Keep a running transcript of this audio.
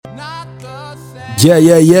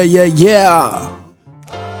Yeah.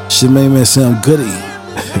 She made me sound goody.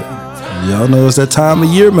 Y'all know it's that time of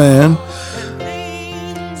year, man.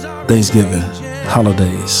 Thanksgiving,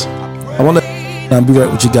 holidays. I want to be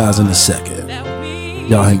right with you guys in a second.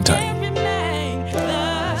 Y'all hang tight.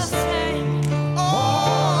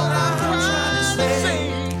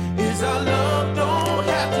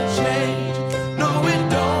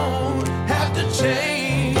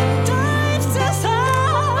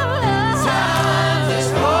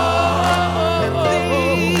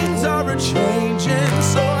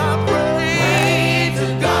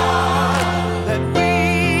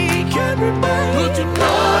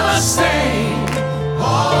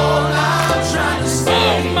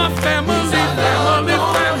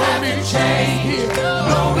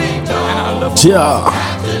 Yeah.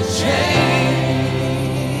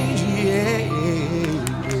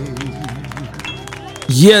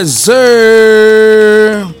 Yes,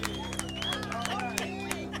 sir.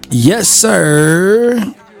 Yes, sir.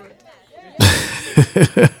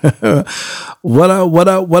 What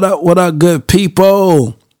up, good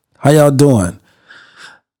people? How y'all doing?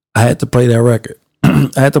 I had to play that record.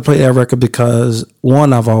 I had to play that record because,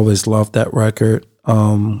 one, I've always loved that record.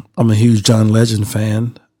 I'm a huge John Legend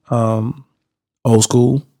fan. Old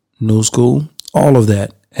school, new school, all of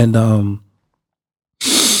that. And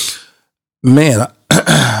man,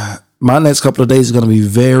 my next couple of days is going to be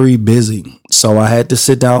very busy. So I had to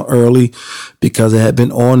sit down early because it had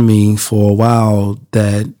been on me for a while,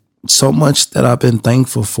 that so much that I've been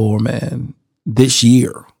thankful for, man, this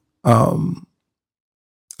year. So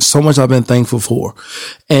much I've been thankful for.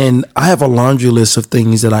 And I have a laundry list of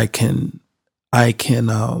things that I can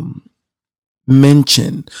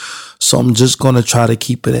mention. So I'm just going to try to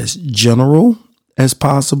keep it as general as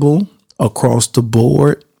possible across the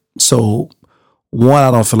board. So one,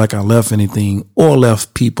 I don't feel like I left anything or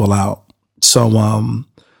left people out. So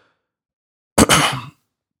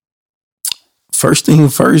first thing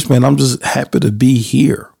first, man, I'm just happy to be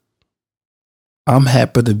here. I'm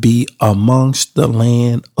happy to be amongst the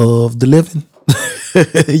land of the living.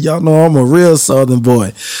 Y'all know I'm a real Southern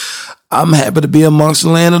boy. I'm happy to be amongst the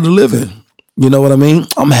land of the living. You know what I mean?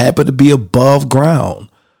 I'm happy to be above ground.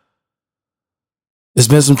 It's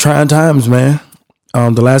been some trying times, man.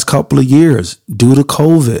 The last couple of years due to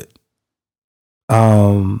COVID.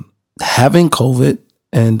 Having COVID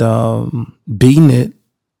and beating it.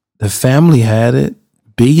 The family had it,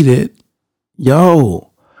 beat it.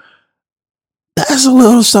 Yo, that's a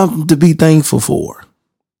little something to be thankful for.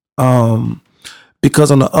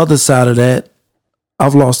 Because on the other side of that,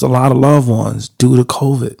 I've lost a lot of loved ones due to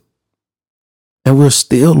COVID. And we're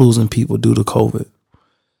still losing people due to COVID.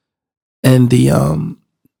 And the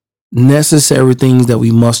necessary things that we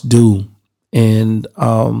must do and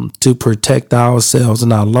to protect ourselves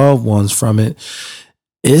and our loved ones from it,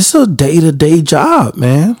 it's a day-to-day job,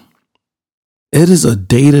 man. It is a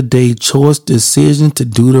day-to-day choice decision to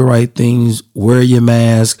do the right things, wear your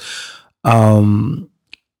mask,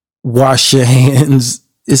 wash your hands.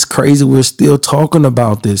 It's crazy we're still talking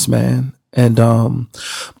about this, man. And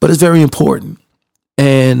but it's very important.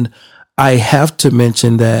 And I have to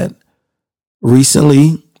mention that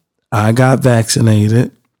recently I got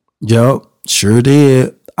vaccinated. Yup, sure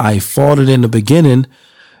did. I fought it in the beginning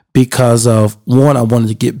because of, one, I wanted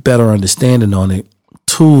to get better understanding on it.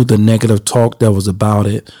 Two, the negative talk that was about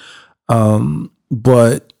it.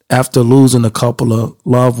 But after losing a couple of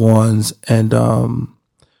loved ones and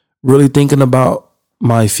really thinking about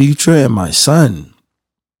my future and my son,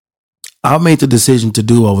 I made the decision to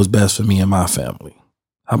do what was best for me and my family.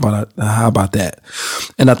 How about that?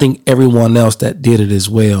 And I think everyone else that did it as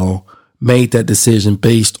well made that decision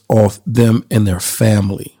based off them and their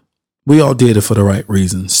family. We all did it for the right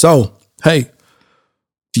reasons. So, hey,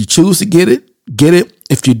 if you choose to get it, get it.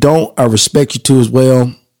 If you don't, I respect you too as well.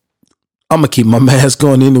 I'm going to keep my mask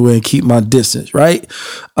on anyway and keep my distance, right?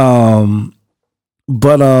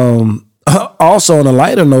 But also on a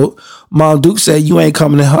lighter note, Mom Duke said you ain't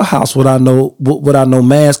coming in her house without no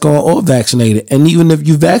mask on or vaccinated. And even if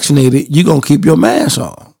you vaccinated, you going to keep your mask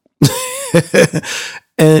on.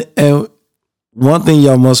 and one thing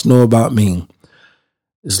y'all must know about me,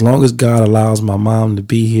 as long as God allows my mom to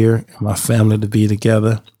be here and my family to be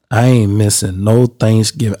together, I ain't missing no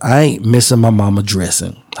Thanksgiving. I ain't missing my mama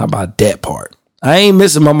dressing. How about that part? I ain't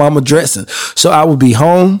missing my mama dressing. So I will be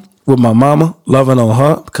home with my mama, loving on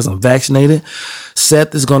her because I'm vaccinated.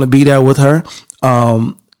 Seth is going to be there with her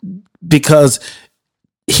because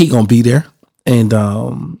he going to be there. And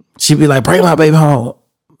she be like, bring my baby home.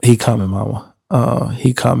 He coming, mama.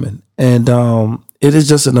 He coming. And it is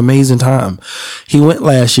just an amazing time. He went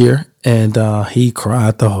last year and he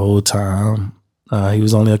cried the whole time. He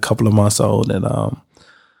was only a couple of months old, and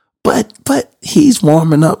but he's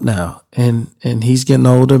warming up now, and he's getting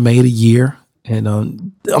older, made a year, and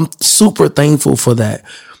I'm super thankful for that,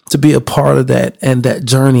 to be a part of that and that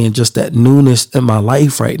journey and just that newness in my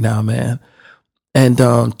life right now, man. And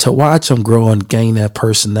to watch him grow and gain that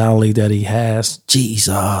personality that he has,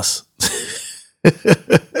 Jesus.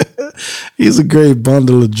 He's a great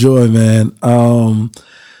bundle of joy, man.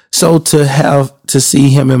 So to see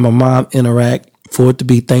him and my mom interact, for it to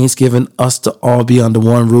be Thanksgiving, us to all be under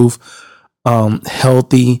one roof,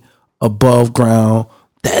 healthy, above ground,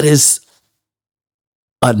 that is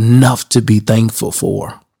enough to be thankful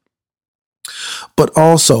for. But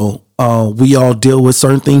also, we all deal with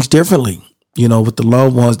certain things differently. With the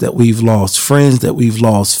loved ones that we've lost, friends that we've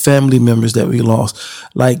lost, family members that we lost,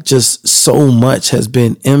 like just so much has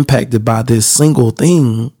been impacted by this single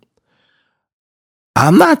thing.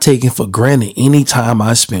 I'm not taking for granted any time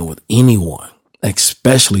I spend with anyone,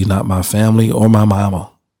 especially not my family or my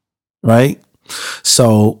mama, right?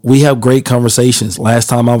 So we have great conversations. Last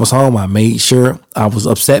time I was home, I made sure I was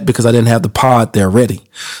upset because I didn't have the pod there ready.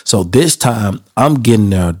 So this time I'm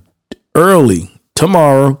getting there early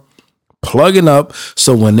tomorrow, plugging up.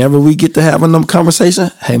 So whenever we get to having them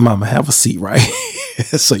conversation, hey mama, have a seat, right?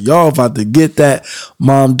 So y'all about to get that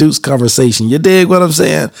Mom Dukes conversation. You dig what I'm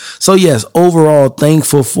saying? So yes, overall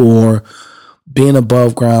thankful for being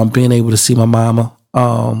above ground, being able to see my mama,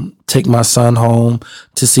 take my son home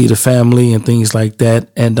to see the family and things like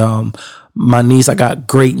that. And my niece, I got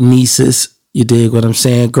great nieces. You dig what I'm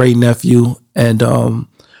saying? Great nephew. And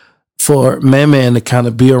for man to kind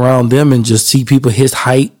of be around them and just see people his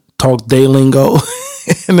height, talk day lingo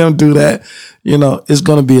and them do that, it's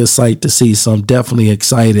going to be a sight to see. So I'm definitely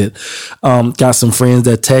excited. Got some friends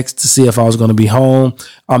that text to see if I was going to be home.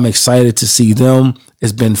 I'm excited to see them.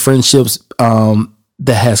 It's been friendships that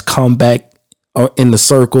has come back in the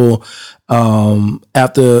circle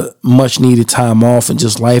after much needed time off and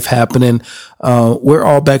just life happening. We're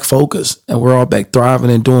all back focused and we're all back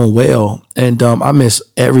thriving and doing well. And I miss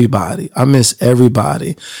everybody.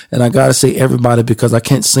 And I got to say everybody because I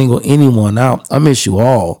can't single anyone out. I miss you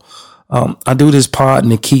all. I do this pod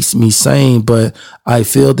and it keeps me sane, but I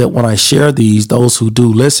feel that when I share these, those who do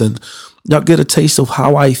listen, y'all get a taste of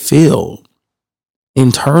how I feel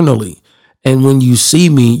internally. And when you see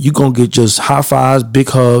me, you're going to get just high fives, big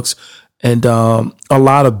hugs, and a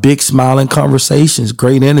lot of big smiling conversations,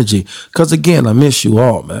 great energy. Because again, I miss you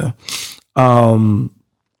all, man.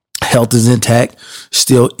 Health is intact,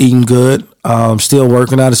 still eating good, still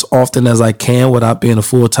working out as often as I can without being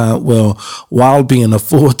while being a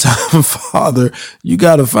full-time father, you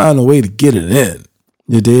got to find a way to get it in.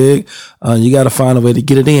 You dig? You got to find a way to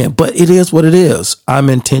get it in. But it is what it is. I'm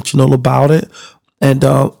intentional about it. And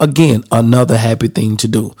again, another happy thing to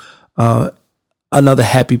do, another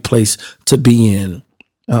happy place to be in.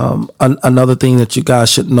 Another thing that you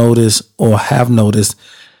guys should notice or have noticed,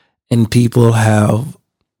 and people have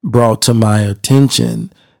brought to my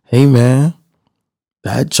attention, hey man,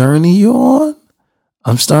 that journey you're on,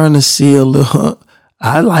 I'm starting to see a little,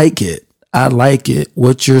 I like it.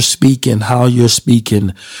 What you're speaking, how you're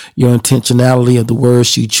speaking, your intentionality of the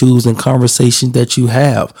words you choose and conversations that you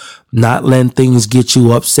have, not letting things get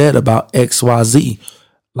you upset about XYZ.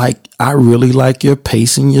 Like, I really like your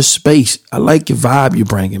pace and your space. I like your vibe you're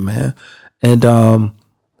bringing, man. And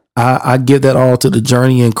I give that all to the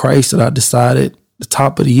journey in Christ that I decided the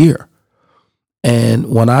top of the year. And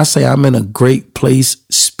when I say I'm in a great place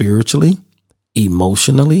spiritually,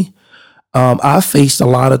 emotionally, I faced a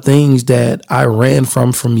lot of things that I ran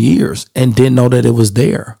from years and didn't know that it was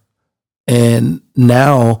there. And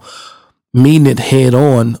now meeting it head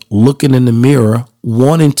on, looking in the mirror,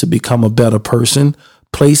 wanting to become a better person,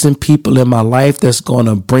 placing people in my life that's going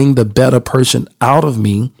to bring the better person out of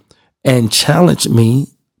me and challenge me,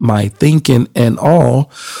 my thinking and all,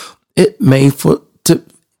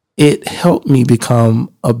 it helped me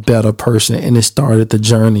become a better person, and it started the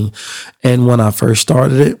journey. And when I first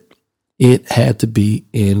started it had to be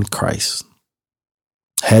in Christ.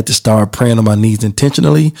 Had to start praying on my knees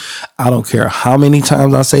intentionally. I don't care how many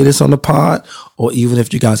times I say this on the pod, or even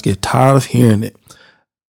if you guys get tired of hearing it.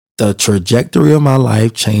 The trajectory of my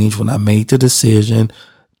life changed when I made the decision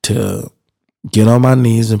to get on my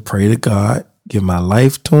knees and pray to God, give my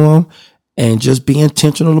life to Him, and just be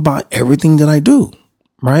intentional about everything that I do,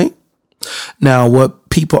 right? Now,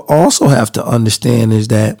 what people also have to understand is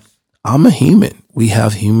that I'm a human. We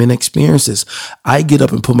have human experiences. I get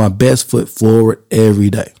up and put my best foot forward every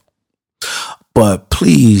day. But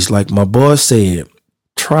please, like my boss said,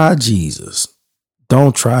 try Jesus.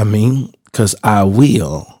 Don't try me, because I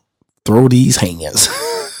will throw these hands.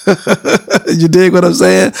 You dig what I'm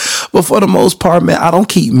saying? But for the most part, man, I don't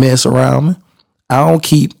keep mess around me. I don't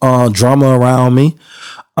keep drama around me.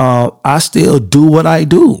 I still do what I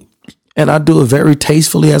do, and I do it very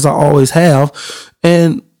tastefully as I always have.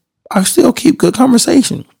 And I still keep good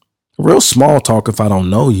conversation. Real small talk if I don't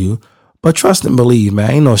know you, but trust and believe, man,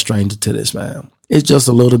 I ain't no stranger to this, man. It's just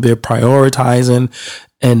a little bit prioritizing,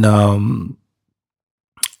 and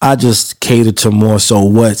I just cater to more so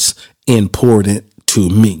what's important to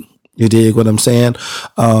me. You dig what I'm saying?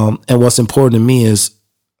 And what's important to me is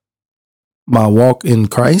my walk in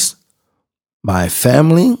Christ, my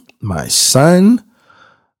family, my son,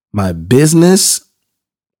 my business.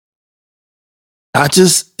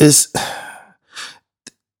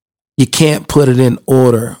 You can't put it in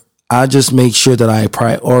order. I just make sure that I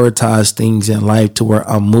prioritize things in life to where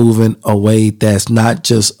I'm moving away that's not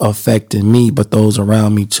just affecting me, but those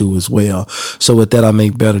around me too as well. So with that, I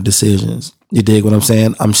make better decisions. You dig what I'm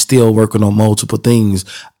saying? I'm still working on multiple things.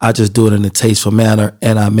 I just do it in a tasteful manner,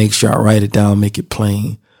 and I make sure I write it down, make it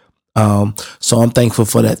plain. So I'm thankful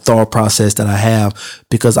for that thought process that I have,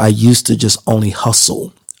 because I used to just only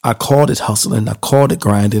hustle. I called it hustling, I called it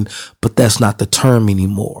grinding, but that's not the term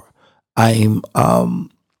anymore. I'm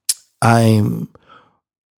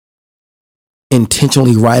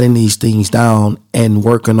intentionally writing these things down and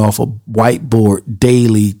working off a whiteboard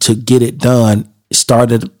daily to get it done.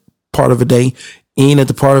 Start at part of a day, end at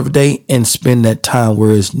the part of a day, and spend that time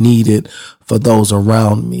where it's needed for those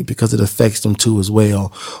around me, because it affects them too as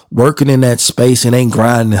well. Working in that space and ain't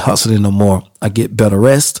grinding and hustling no more. I get better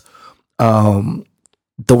rest.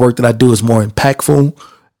 The work that I do is more impactful,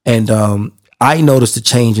 and I notice the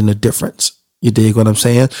change and the difference. You dig what I'm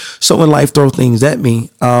saying? So when life throws things at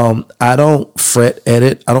me, I don't fret at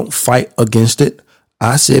it. I don't fight against it.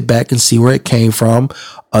 I sit back and see where it came from,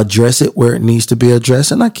 address it where it needs to be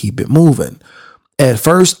addressed, and I keep it moving. At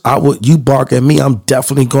first, you bark at me, I'm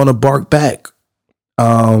definitely going to bark back.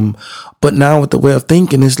 But now with the way of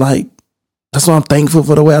thinking, it's like, that's why I'm thankful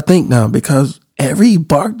for the way I think now, because every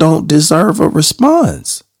bark don't deserve a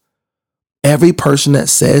response. Every person that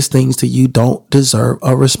says things to you don't deserve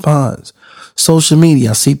a response. Social media,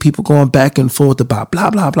 I see people going back and forth about blah,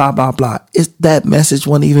 blah, blah, blah, blah. That message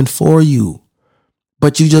wasn't even for you,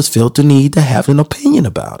 but you just felt the need to have an opinion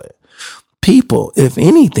about it. People, if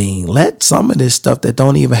anything, let some of this stuff that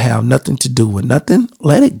don't even have nothing to do with nothing,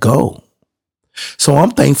 let it go. So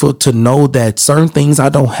I'm thankful to know that certain things I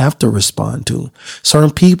don't have to respond to.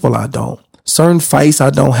 Certain people I don't. Certain fights I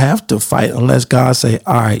don't have to fight unless God say,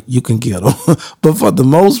 all right, you can get them. But for the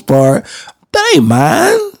most part, that ain't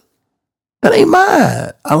mine. That ain't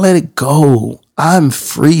mine. I let it go. I'm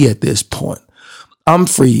free at this point. I'm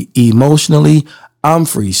free emotionally. I'm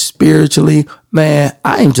free spiritually. Man,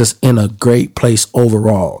 I am just in a great place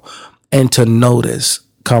overall. And to notice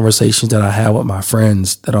conversations that I have with my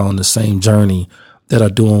friends that are on the same journey, that are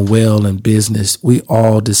doing well in business, we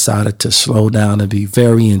all decided to slow down and be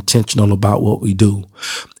very intentional about what we do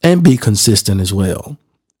and be consistent as well.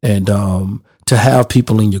 And to have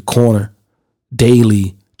people in your corner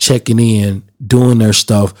daily checking in, doing their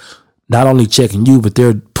stuff, not only checking you, but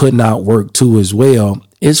they're putting out work too as well,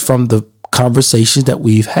 is from the conversations that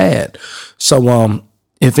we've had. So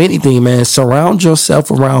if anything, man, surround yourself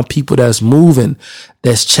around people that's moving,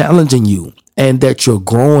 that's challenging you, and that you're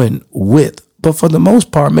growing with. But for the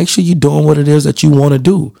most part, make sure you're doing what it is that you want to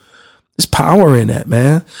do. There's power in that,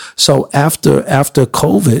 man. So after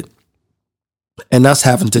COVID and us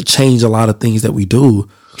having to change a lot of things that we do,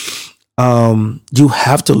 you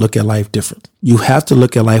have to look at life different. You have to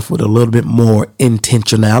look at life with a little bit more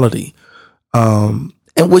intentionality, and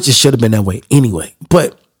which it should have been that way anyway.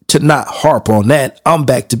 But to not harp on that, I'm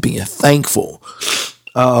back to being thankful.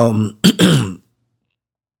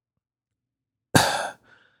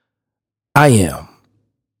 I am.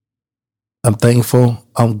 I'm thankful.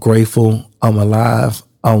 I'm grateful. I'm alive.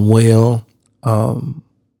 I'm well. I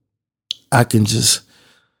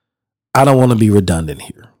don't want to be redundant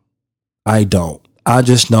here. I don't. I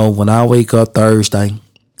just know when I wake up Thursday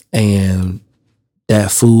and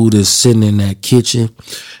that food is sitting in that kitchen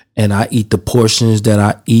and I eat the portions that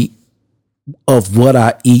I eat of what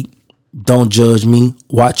I eat, don't judge me.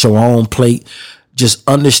 Watch your own plate. Just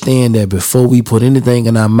understand that before we put anything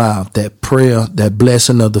in our mouth, that prayer, that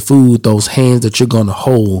blessing of the food, those hands that you're going to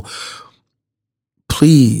hold,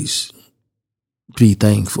 please be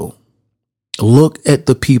thankful. Look at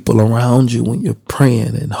the people around you when you're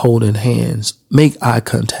praying and holding hands. Make eye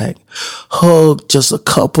contact. Hug just a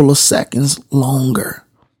couple of seconds longer.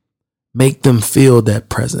 Make them feel that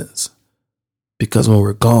presence. Because when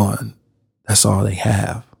we're gone, that's all they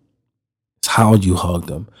have. It's how you hug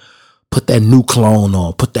them. put that new cologne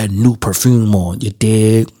on, put that new perfume on, you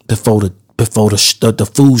dig? Before the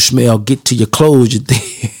food smell get to your clothes, you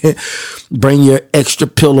dig? Bring your extra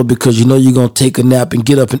pillow because you know you're going to take a nap and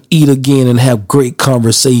get up and eat again and have great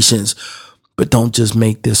conversations. But don't just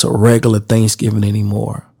make this a regular Thanksgiving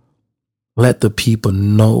anymore. Let the people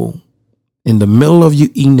know in the middle of you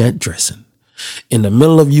eating that dressing, in the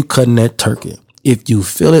middle of you cutting that turkey, if you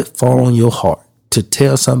feel it fall on your heart to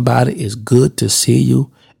tell somebody it's good to see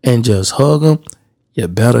you and just hug them, you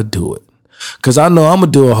better do it. Because I know I'm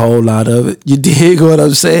going to do a whole lot of it. You dig what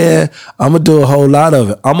I'm saying? I'm going to do a whole lot of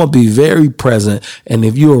it. I'm going to be very present. And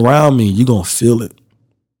if you're around me, you're going to feel it.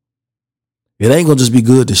 It ain't going to just be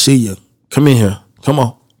good to see you. Come in here. Come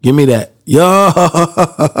on. Give me that. Yo,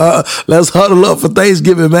 let's huddle up for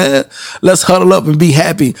Thanksgiving, man. Let's huddle up and be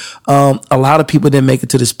happy. A lot of people didn't make it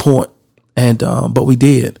to this point, but we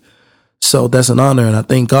did. So that's an honor, and I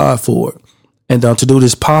thank God for it. And to do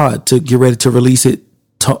this pod, to get ready to release it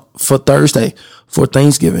for Thursday, for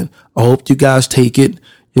Thanksgiving. I hope you guys take it.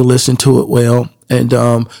 You listen to it well. And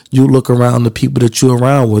you look around the people that you're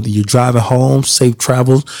around, whether you're driving home, safe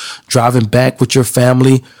travels, driving back with your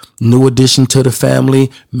family, new addition to the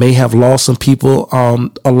family, may have lost some people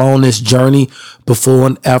along this journey before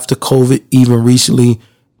and after COVID, even recently.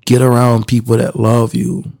 Get around people that love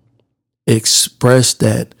you. Express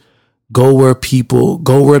that. Go where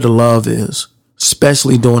the love is,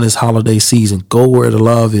 especially during this holiday season. Go where the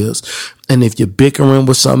love is. And if you're bickering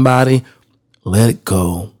with somebody, let it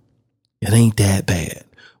go. It ain't that bad.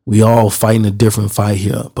 We all fighting a different fight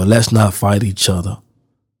here, but let's not fight each other.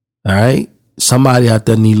 All right? Somebody out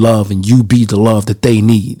there need love, and you be the love that they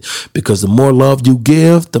need, because the more love you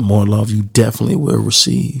give, the more love you definitely will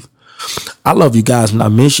receive. I love you guys, and I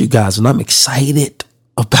miss you guys, and I'm excited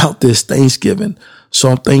about this Thanksgiving. So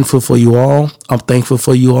I'm thankful for you all. I'm thankful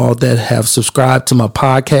for you all that have subscribed to my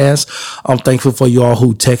podcast. I'm thankful for you all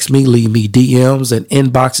who text me, leave me DMs and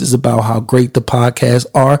inboxes about how great the podcasts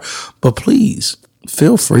are. But please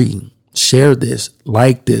feel free. Share this,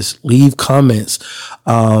 like this, leave comments,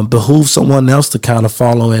 behoove someone else to kind of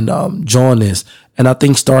follow and join this. And I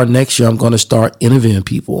think starting next year, I'm going to start interviewing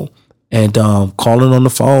people and calling on the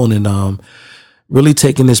phone and really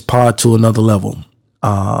taking this pod to another level.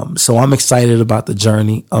 So I'm excited about the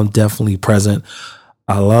journey. I'm definitely present.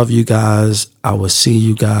 I love you guys. I will see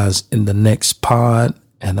you guys in the next pod.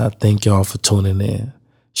 And I thank y'all for tuning in.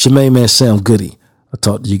 It's your main man, Sam Goody. I'll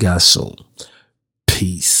talk to you guys soon.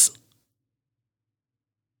 Peace.